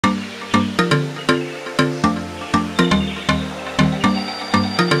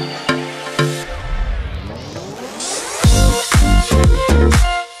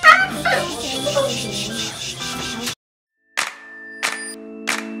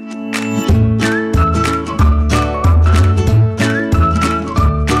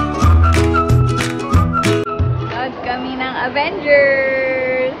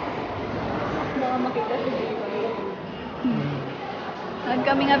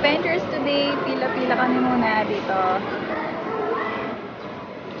Avengers today. Pila-pila kami muna dito.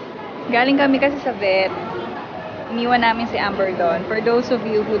 Galing kami kasi sa vet. Iniwan namin si Amber doon. For those of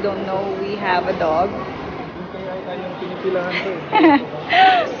you who don't know, we have a dog. Kaya tayong pinipilahan ko eh.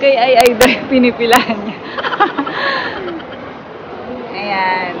 Kaya ay daw yung pinipilahan niya.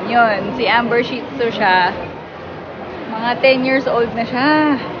 Ayan, yun. Si Amber Shih Tzu siya. Mga 10 years old na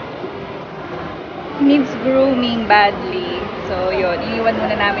siya. Needs grooming badly. So, yun. Iniwan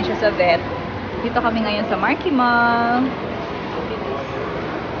muna namin siya sa vet. Dito kami ngayon sa Marquee Mall.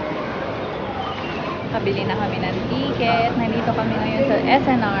 Kabili na kami ng ticket. Nandito kami ngayon sa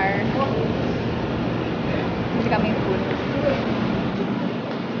SNR. Bili kami food.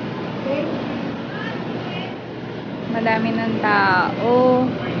 Madami ng tao.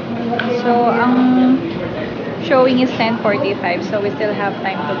 So, ang showing is 10:45. So, we still have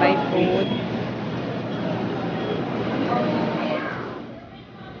time to buy food.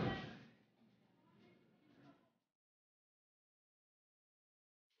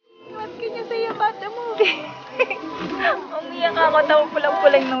 What can you say about the movie? Umiyak ako, tawa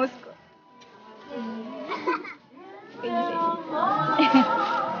pulang-pulang nose ko. Can you say?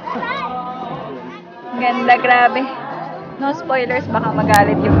 Ganda, grabe. No spoilers, baka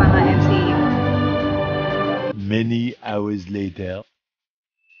magalit yung mga MCU. Many hours later.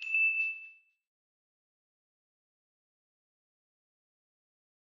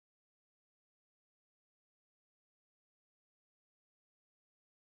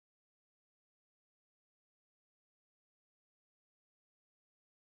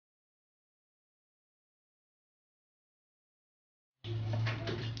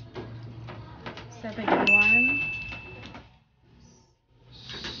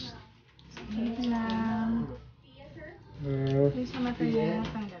 Wait lang. Please, matay niya.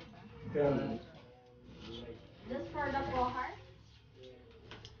 Matanggal ba? Just for the cohort?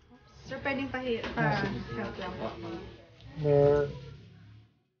 Sir, pwedeng pa-help lang po ako.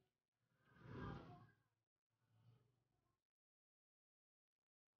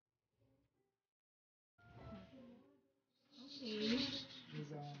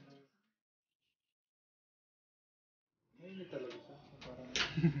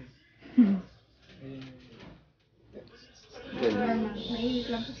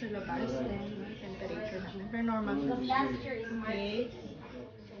 Mahilig lang po sa labas, then yung temperature namin. Pero normal po. Last year is March.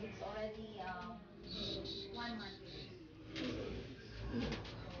 So it's already 1 month.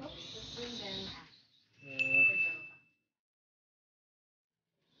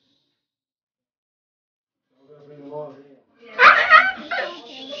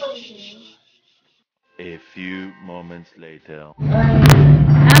 A few moments later.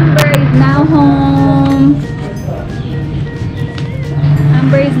 Amber is now home.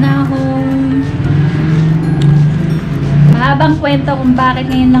 Amber is now home. Mahabang kwento kung bakit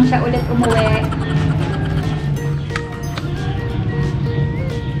ngayon lang siya ulit umuwi.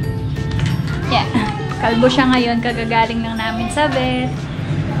 Yeah. Kalbo siya ngayon. Kagagaling lang namin sa vet.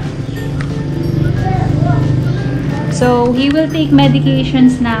 So, he will take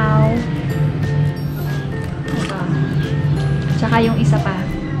medications now. Tsaka yung isa pa,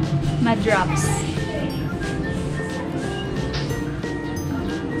 ma-drops.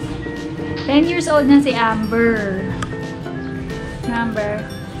 10 years old na si Amber. Amber.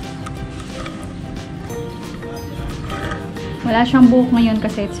 Wala siyang buhok ngayon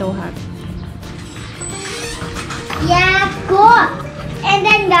kasi it's so hot. Yeah, cool. And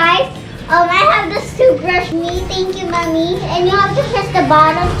then guys, I have this toothbrush me. Thank you, mommy. And you have to press the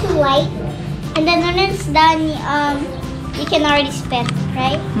bottom to light. And then when it's done, you can already spit,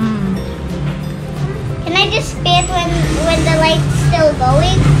 right? Mm. Can I just spit when the light's still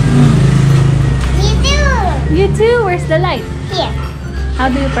going? Me too. You too? Where's the light? Here. How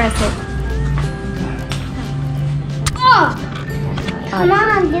do you press it? Oh, come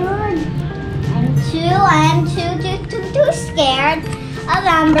on, dude. I'm too scared of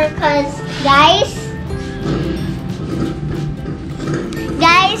Amber because guys,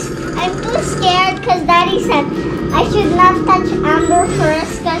 I'm too scared because Daddy said I should not touch Amber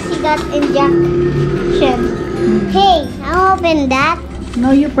first because he got injection. Hey, I'll open that.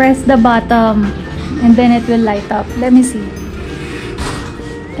 No, you press the bottom and then it will light up. Let me see.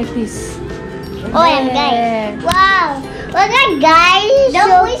 Like this. Oh, and guys. Wow. Look at guys.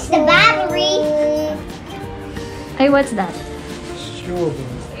 Don't waste the battery. Hey, what's that? Chewable.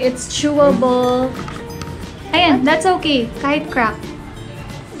 It's chewable. Ayan, that's okay. Kahit crack.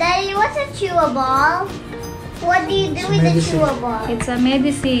 Daddy, what's a chewable? What do you do with the chewable? It's a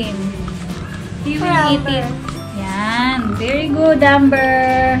medicine. You will eat it. Yan. Very good,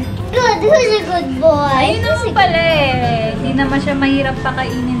 Amber. good? Who's a good boy? Ayun naman pala eh. Hindi naman siya mahirap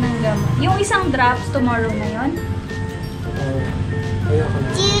pakainin ng gamot. Yung isang drops tomorrow na yon. Kaya ko na.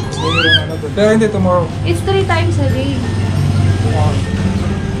 Chichi. Pero hindi tomorrow. It's 3 times a day.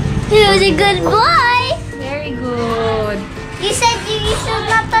 Who's a good boy? Very good. You said you should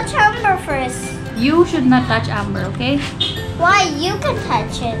not touch Amber first. You should not touch Amber, okay? Why? You can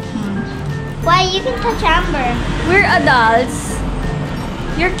touch it. Why you can touch Amber? We're adults.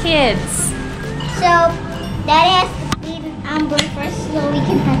 You're kids. So, Daddy has to feed Amber first so we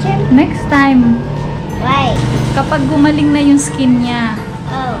can touch him? Next time, Why? kapag gumaling na yung skin niya.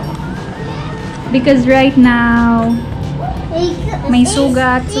 Oh. Because right now, may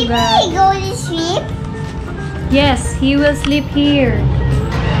sugat. Did he go to sleep? Yes, he will sleep here.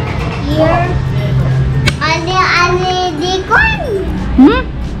 Here? Ano, Deacon? Hmm?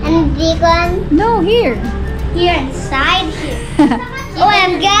 Ano, Deacon? No, here. Here inside here. Oh,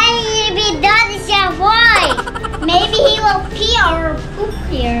 I'm going to be done with your boy. Maybe he will pee or poop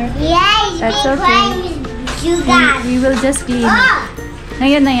here. Yeah, he's That's been okay. playing with you guys. We will just clean. Oh,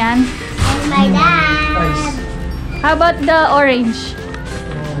 Ngayon na yan. and my dad. How about the orange?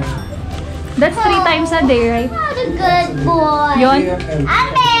 That's 3 times a day, right? What a good boy. Yon?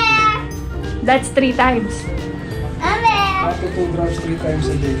 Amber! That's 3 times. Amber! Up to 2 drops 3 times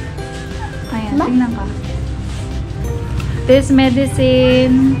a day. Ayan, tingnan ka. This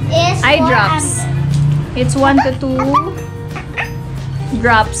medicine, Is eye for drops. It's 1 to 2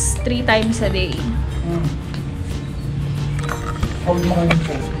 drops 3 times a day. Hold mo kayong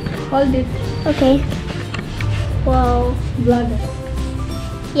phone. Hold it. Okay. Wow. Blood.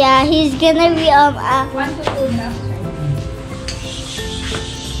 Yeah, he's gonna be 1 to 2 drops.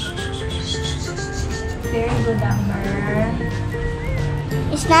 Very good, Amber.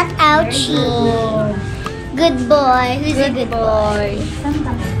 It's not ouchy. Good boy. Who's a good boy? Saan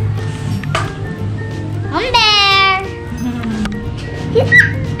ka? Amber!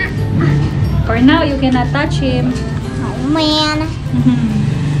 For now, you cannot touch him. Oh man.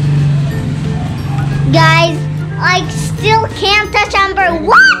 Guys, I still can't touch Amber.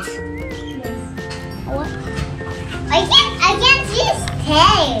 What? What? I can't see his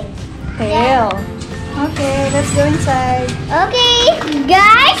tail. Tail. Okay, let's go inside. Okay,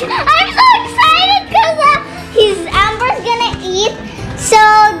 guys, I'm so excited because Amber's gonna eat. So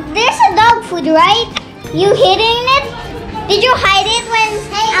there's a dog food, right? You hitting it? Did you hide it when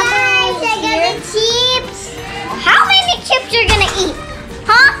Amber was I got the chips. How many chips you're gonna eat?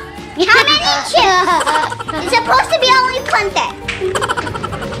 Huh? How many chips? It's supposed to be only content.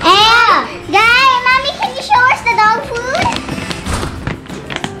 Guys, Mommy, can you show us the dog food?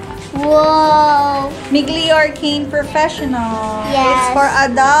 Whoa. Miglior Cane Professional. Yes. It's for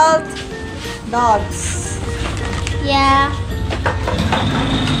adult dogs. Yeah.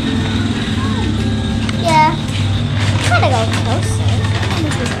 Yeah. Gotta go closer.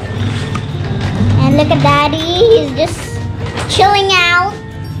 And look at Daddy. He's just chilling out.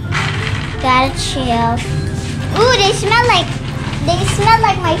 Gotta chill. Ooh, they smell like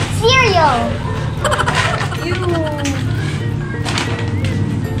my cereal.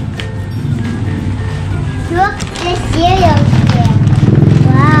 Look, the cereals here.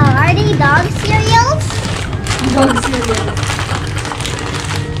 Wow, are they dog cereals? Dog cereal.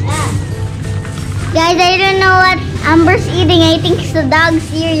 Guys, I don't know what Amber's eating. I think it's the dog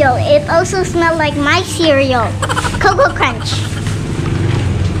cereal. It also smells like my cereal. Cocoa Crunch.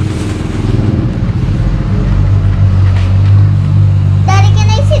 Daddy, can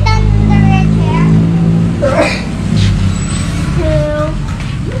I sit on the red chair?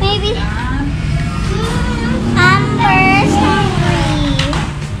 Maybe. Amber's hungry.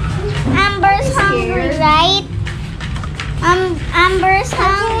 Amber's hungry, right? Amber's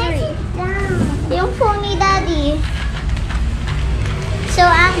hungry. Yung phone ni Daddy. So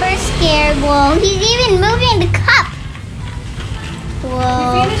Amber's scared. Whoa, he's even moving the cup.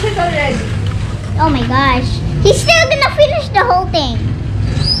 Whoa. Finish it already. Oh my gosh. He's still gonna finish the whole thing.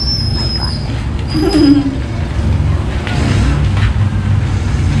 Oh my god.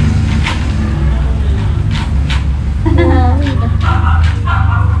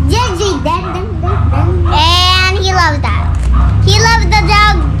 And he loves that. He loves the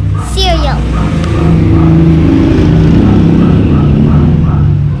dog cereal.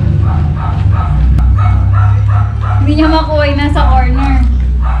 Hindi niya makuha yung nasa corner.